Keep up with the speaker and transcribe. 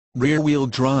rear-wheel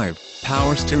drive,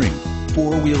 power steering,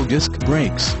 4-wheel disc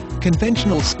brakes,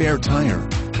 conventional spare tire,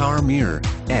 power mirror,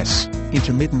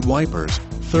 intermittent wipers,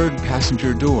 3rd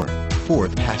passenger door,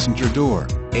 4th passenger door,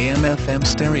 AM/FM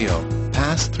stereo,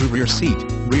 pass-through rear seat,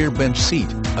 rear bench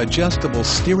seat, adjustable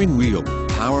steering wheel,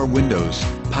 power windows,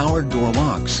 power door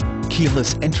locks,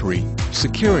 keyless entry,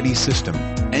 security system,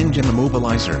 engine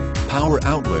immobilizer, power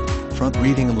outlet, front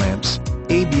reading lamps,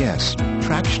 ABS,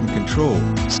 traction control,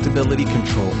 stability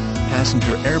control,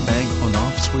 passenger airbag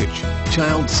on-off switch,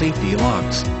 child safety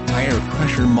locks, tire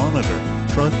pressure monitor,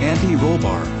 front anti-roll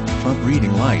bar, front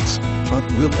reading lights, front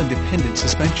wheel independent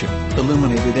suspension,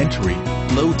 illuminated entry,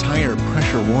 low tire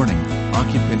pressure warning,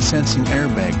 occupant sensing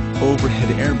airbag,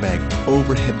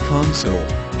 overhead console,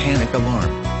 panic alarm,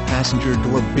 passenger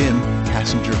door bin,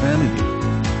 passenger vanity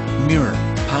mirror,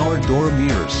 power door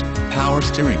mirrors, power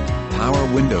steering, power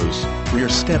windows, rear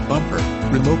step bumper,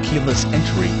 remote keyless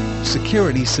entry,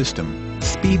 security system,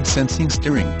 speed sensing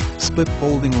steering, split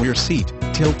folding rear seat,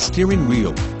 tilt steering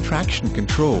wheel, traction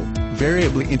control,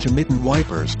 variably intermittent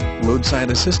wipers, roadside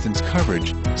assistance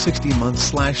coverage, 60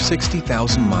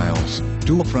 months/60,000 miles,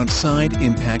 dual front side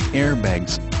impact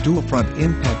airbags, dual front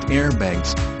impact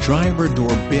airbags, driver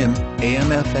door bin,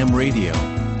 AM/FM radio,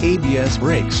 ABS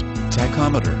brakes,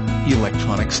 tachometer,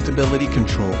 electronic stability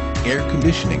control, air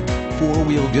conditioning,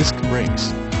 4-wheel disc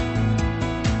brakes.